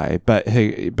STI, but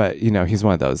he's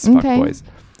one of those fuck boys.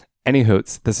 Any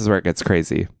hoots, this is where it gets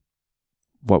crazy.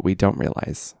 What we don't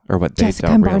realize, or what they Jessica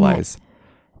don't and realize,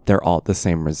 they're all at the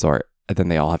same resort, and then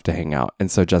they all have to hang out. And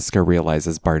so Jessica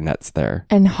realizes Barnett's there.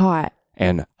 And hot.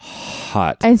 And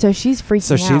so she's freaking out.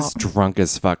 So she's drunk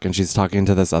as fuck, and she's talking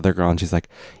to this other girl, and she's like,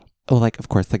 oh, like, of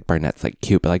course, like, Barnett's, like,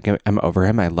 cute, but, like, I'm over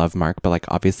him. I love Mark, but, like,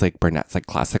 obviously, like, Barnett's, like,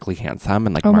 classically handsome,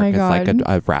 and, like, Mark is, like,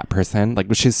 a rat person.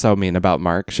 Like, she's so mean about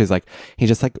Mark. She's, like, he's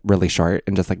just, like, really short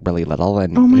and just, like, really little,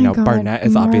 and, God, Barnett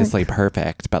is obviously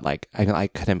perfect, but, like, I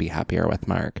couldn't be happier with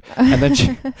Mark. And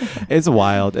then it's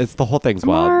wild. The whole thing's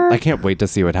wild. I can't wait to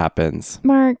see what happens.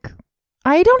 Mark,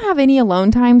 I don't have any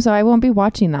alone time, so I won't be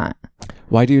watching that.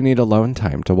 Why do you need alone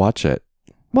time to watch it?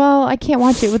 Well, I can't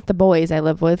watch it with the boys I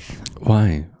live with.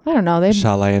 Why? I don't know.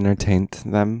 Shall I entertain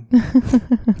them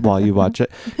while you watch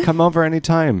it? Come over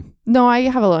anytime. No, I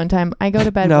have alone time. I go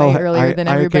to bed way earlier than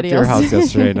everybody else. I came to your house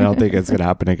yesterday, and I don't think it's going to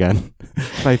happen again.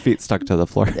 My feet stuck to the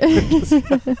floor.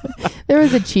 There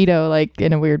was a Cheeto, like,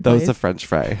 in a weird place. That was a French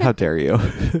fry. How dare you?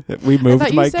 We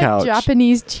moved my couch.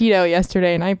 Japanese Cheeto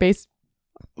yesterday, and I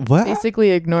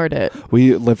basically ignored it.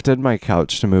 We lifted my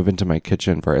couch to move into my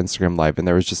kitchen for Instagram Live, and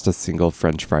there was just a single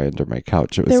French fry under my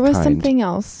couch. It was There was something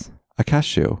else. A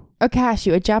cashew. A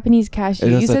Japanese cashew.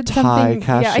 It was a Thai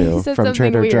cashew from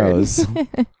Trader Joe's.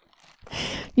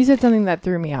 You said something that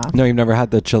threw me off. No, you've never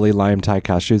had the chili lime Thai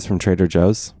cashews from Trader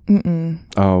Joe's? Mm-mm.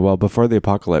 Oh, well, before the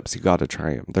apocalypse, you got to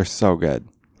try them. They're so good.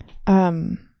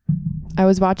 I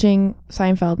was watching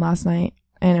Seinfeld last night,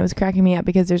 and it was cracking me up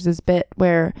because there's this bit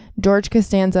where George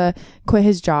Costanza quit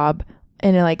his job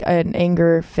in like an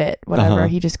anger fit, whatever.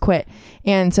 He just quit.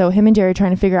 And so him and Jerry are trying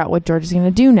to figure out what George is going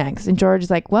to do next. And George is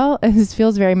like, well, this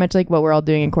feels very much like what we're all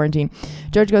doing in quarantine.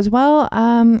 George goes, well,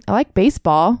 I like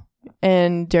baseball.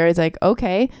 And Jerry's like,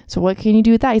 okay, so what can you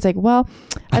do with that? He's like, well,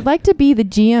 I'd like to be the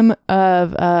GM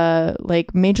of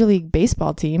like Major League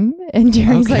Baseball team. And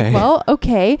Jerry's like, well,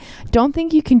 okay, don't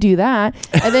think you can do that.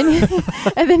 And then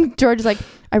and then George is like,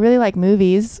 I really like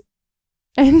movies.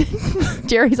 And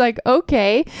Jerry's like,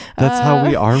 okay. That's how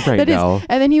we are right now.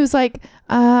 And then he was like,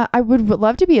 I would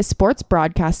love to be a sports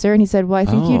broadcaster. And he said, well, I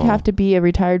think you'd have to be a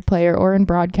retired player or in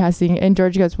broadcasting. And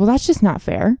George goes, well, that's just not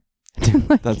fair.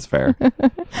 Like, that's fair.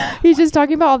 He's just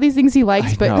talking about all these things he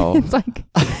likes, but it's like,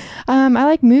 I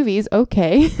like movies.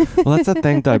 Okay. Well, that's the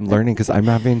thing that I'm learning, because I'm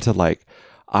having to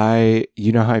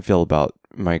you know how I feel about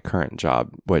my current job,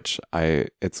 which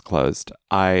it's closed.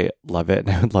 I love it, and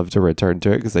I would love to return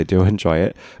to it because I do enjoy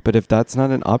it. But if that's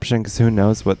not an option, because who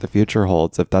knows what the future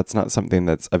holds, if that's not something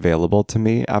that's available to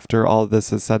me after all of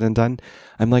this is said and done,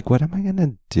 I'm like, what am I going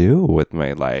to do with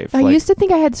my life? I used to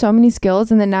think I had so many skills,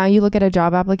 and then now you look at a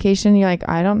job application, and you're like,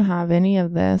 I don't have any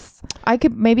of this.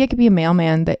 Maybe I could be a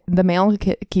mailman. The mail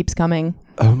keeps coming.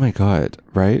 Oh my God.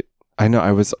 Right? I know.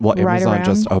 Amazon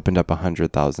just opened up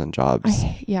 100,000 jobs.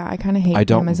 I kind of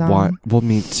hate Amazon.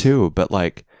 Me too. But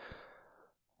like,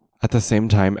 at the same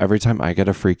time, every time I get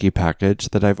a freaky package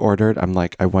that I've ordered, I'm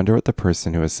like, I wonder what the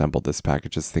person who assembled this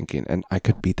package is thinking. And I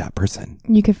could be that person.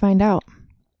 You could find out.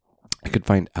 I could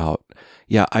find out.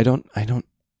 Yeah. I don't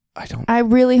I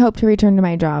really hope to return to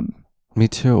my job. Me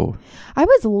too. I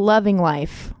was loving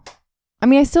life. I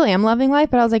mean, I still am loving life,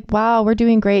 but I was like, wow, we're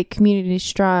doing great. Community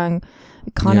strong.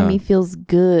 Economy feels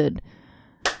good.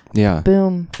 Yeah.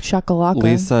 Boom. Shakalaka.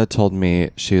 Lisa told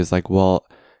me, she was like, well,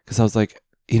 because I was like,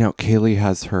 Kaylee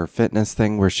has her fitness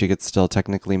thing where she could still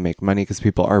technically make money because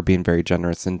people are being very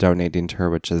generous and donating to her,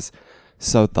 which is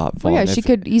so thoughtful. Well, yeah, she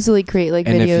could easily create like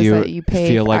videos that you pay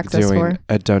feel like access doing for.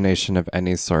 a donation of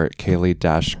any sort,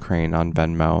 Kaylee-Crane on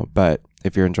Venmo, but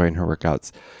if you're enjoying her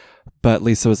workouts. But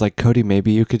Lisa was like, Cody,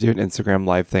 maybe you could do an Instagram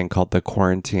live thing called the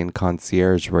Quarantine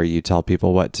Concierge where you tell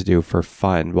people what to do for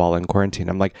fun while in quarantine.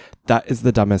 I'm like, that is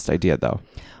the dumbest idea though.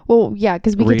 Well, yeah,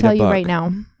 because we can tell you right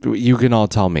now. You can all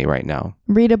tell me right now.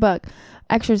 Read a book.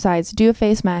 Exercise. Do a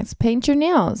face mask. Paint your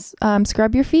nails.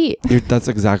 Scrub your feet. That's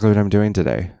exactly what I'm doing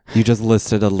today. You just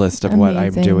listed a list of what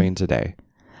I'm doing today.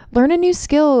 Learn a new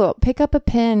skill. Pick up a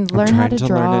pen. Learn how to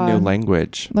draw. Learn a new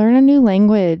language. Learn a new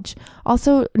language.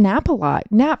 Also, nap a lot.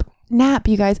 Nap,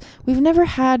 you guys. We've never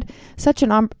had such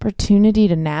an opportunity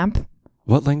to nap.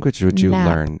 What language would you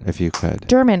learn if you could?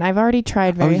 German. I've already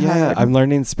tried very hard. I'm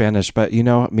learning Spanish, but you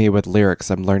know me with lyrics.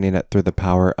 I'm learning it through the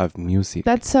power of music.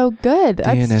 That's so good.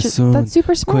 That's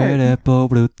super smart. Cuerpo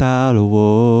brutal,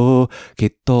 oh,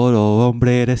 que todo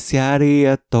hombre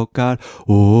desearía tocar,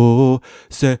 oh,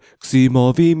 sexy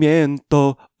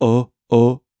movimiento, oh,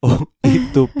 oh, oh, y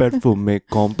tu perfume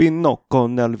combinó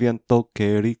con el viento,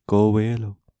 que rico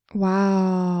vuelo.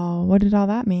 Wow. What did all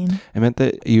that mean? It meant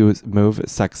that you move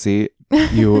sexy.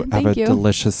 You have a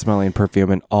delicious smelling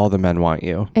perfume and all the men want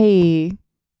you. Hey.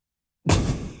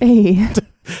 Hey.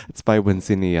 It's by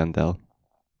Winston Yandel.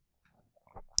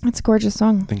 It's a gorgeous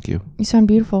song. Thank you. You sound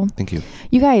beautiful. Thank you.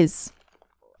 You guys,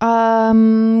 we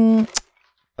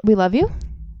love you.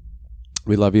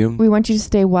 We love you. We want you to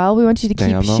stay well. We want you to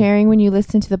keep sharing when you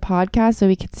listen to the podcast so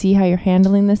we can see how you're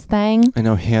handling this thing. I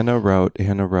know Hannah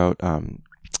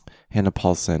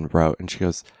Paulson wrote, and she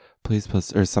goes, please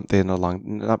post, or something along,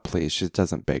 not please, she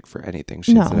doesn't beg for anything.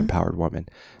 She's an empowered woman.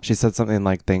 She said something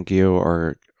like, thank you,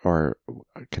 or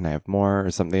can I have more, or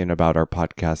something about our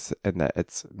podcast, and that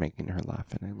it's making her laugh,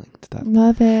 and I liked that.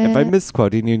 Love it. If I'm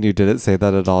misquoting you and you didn't say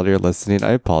that at all, you're listening,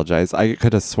 I apologize. I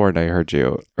could have sworn I heard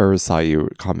you, or saw you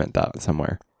comment that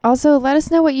somewhere. Also, let us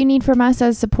know what you need from us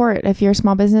as support. If you're a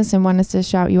small business and want us to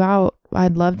shout you out,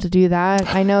 I'd love to do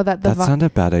that. I know that that's not a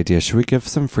bad idea. Should we give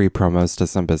some free promos to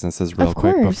some businesses real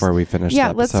quick before we finish?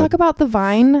 Yeah, let's talk about the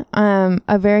Vine.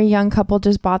 A very young couple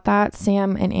just bought that,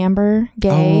 Sam and Amber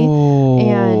Gay. Oh,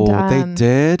 and they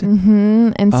did.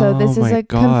 Mm-hmm. And so this is a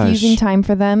confusing time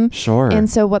for them. Sure. And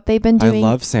so what they've been doing, I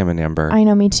love Sam and Amber. I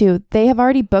know, me too. They have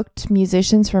already booked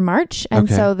musicians for March, and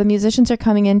so the musicians are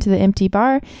coming into the empty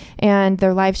bar, and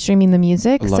they're live streaming the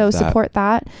music. So support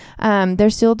that. They're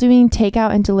still doing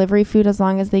takeout and delivery food as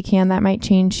long as they can. That might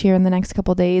change here in the next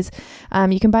couple days.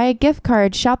 You can buy a gift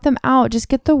card, shout them out, just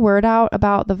get the word out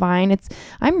about the Vine.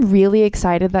 I'm really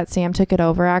excited that Sam took it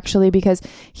over, actually, because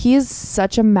he is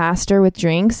such a master with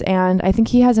drinks, and I think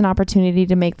he has an opportunity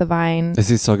to make the Vine. Is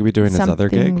he still gonna be doing his other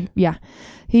gig? Yeah,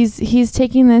 he's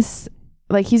taking this,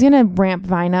 like, he's gonna ramp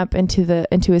Vine up into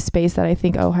a space that I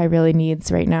think Ojai really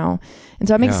needs right now. And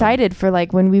so I'm excited for,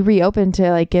 like, when we reopen,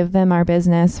 to, like, give them our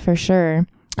business for sure.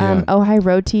 Ojai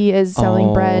Roti is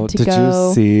selling bread to go. Did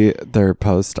you see their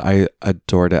post? I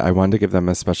adored it. I wanted to give them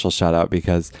a special shout out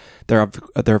because they're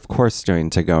of course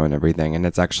doing to go and everything, and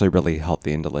it's actually really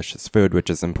healthy and delicious food, which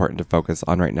is important to focus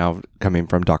on right now, coming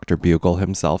from Dr. Bugle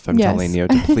himself. I'm telling you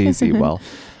to please eat well.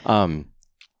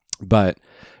 But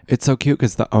it's so cute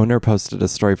because the owner posted a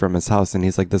story from his house, and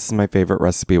he's like, this is my favorite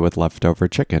recipe with leftover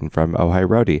chicken from Ojai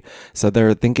Roti. So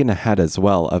they're thinking ahead as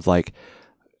well of, like,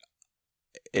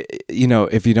 you know,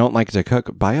 if you don't like to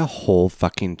cook, buy a whole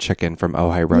fucking chicken from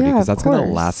Ojai Roti, because that's going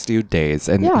to last you days.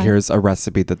 And here's a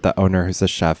recipe that the owner, who's a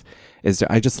chef, is.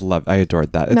 I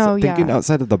adored that. It's thinking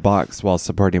outside of the box while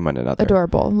supporting one another.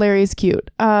 Adorable. Larry's cute.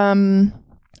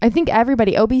 I think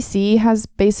everybody, OBC has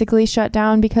basically shut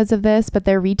down because of this, but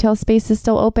their retail space is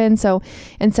still open. So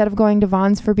instead of going to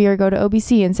Vaughn's for beer, go to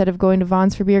OBC. Instead of going to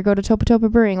Vaughn's for beer, go to Topa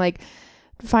Topa Brewing. Like,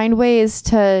 find ways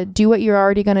to do what you're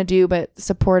already going to do, but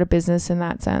support a business in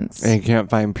that sense. And you can't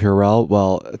find Purell.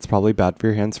 Well, it's probably bad for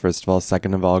your hands, first of all.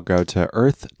 Second of all, go to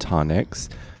Earth Tonics,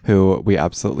 who we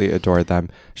absolutely adore them.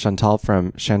 Chantal,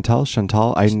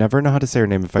 I never know how to say her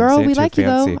name if I'm saying it too fancy.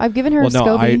 Girl, we like you, though. I've given her a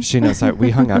SCOBY. She knows.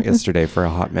 We hung out yesterday for a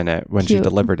hot minute when she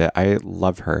delivered it. I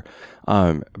love her.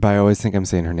 But I always think I'm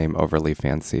saying her name overly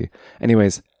fancy.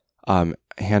 Anyways,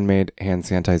 handmade hand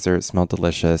sanitizer. It smelled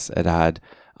delicious. It had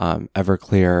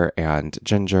Everclear and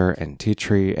ginger and tea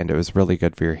tree, and it was really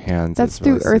good for your hands. That's It's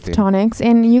through really Earth soothing. Tonics.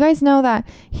 And you guys know that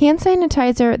hand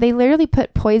sanitizer, they literally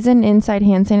put poison inside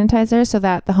hand sanitizer so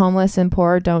that the homeless and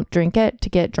poor don't drink it to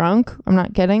get drunk. I'm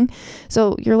not kidding.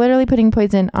 So you're literally putting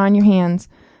poison on your hands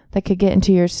that could get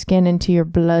into your skin, into your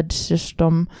blood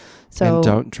system. So And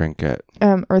don't drink it.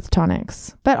 Earth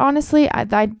Tonics. But honestly,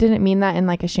 I didn't mean that in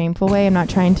like a shameful way. I'm not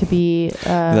trying to be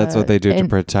That's what they do to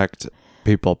protect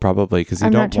people, probably, because you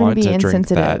I'm don't not trying want to be to drink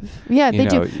that. insensitive. Yeah, you they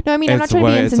know, do. No, I mean, I'm not it's trying to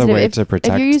be it's a insensitive. way If to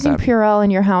protect you're using them. Purell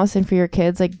in your house and for your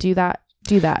kids, like do that.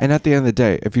 Do that. And at the end of the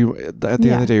day, at the end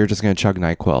of the day, you're just going to chug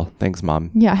NyQuil. Thanks, Mom.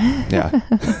 Yeah. Yeah.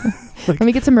 Let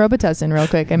me get some Robitussin real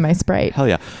quick in my Sprite. Hell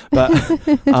yeah. But,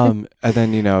 and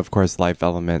then, you know, of course, Life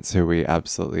Elements, who we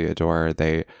absolutely adore.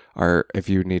 They are, if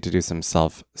you need to do some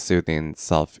self-soothing,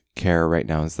 self-care, right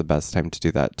now is the best time to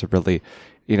do that, to really,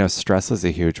 you know, stress is a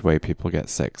huge way people get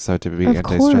sick. So to be Of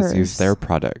anti-stress, use course. their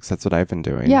products. That's what I've been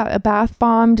doing. Yeah, a bath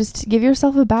bomb. Just give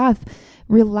yourself a bath.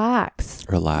 Relax.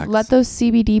 Let those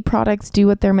CBD products do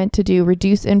what they're meant to do.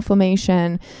 Reduce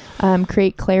inflammation,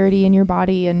 create clarity in your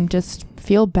body, and just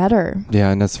feel better.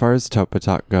 Yeah, and as far as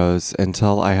Topatalk goes,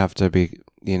 until I have to be,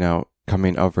 you know,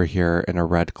 coming over here in a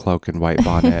red cloak and white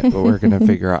bonnet, but we're going to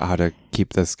figure out how to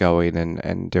keep this going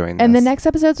and doing this. And the next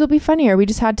episodes will be funnier. We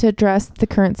just had to address the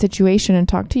current situation and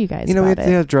talk to you guys we about had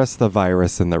to it. address the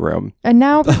virus in the room. And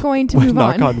now we're going to move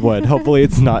Knock on wood. Hopefully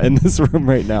it's not in this room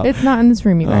right now. It's not in this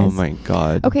room, you guys. Oh my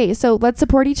God. Okay, so let's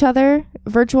support each other.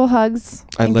 Virtual hugs.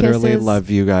 I and literally kisses. love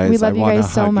you guys. We love I you want to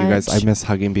guys so hug you guys. much. I miss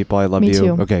hugging people. I love Me you.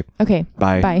 too. Okay. Okay.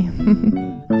 Bye.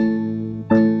 Bye.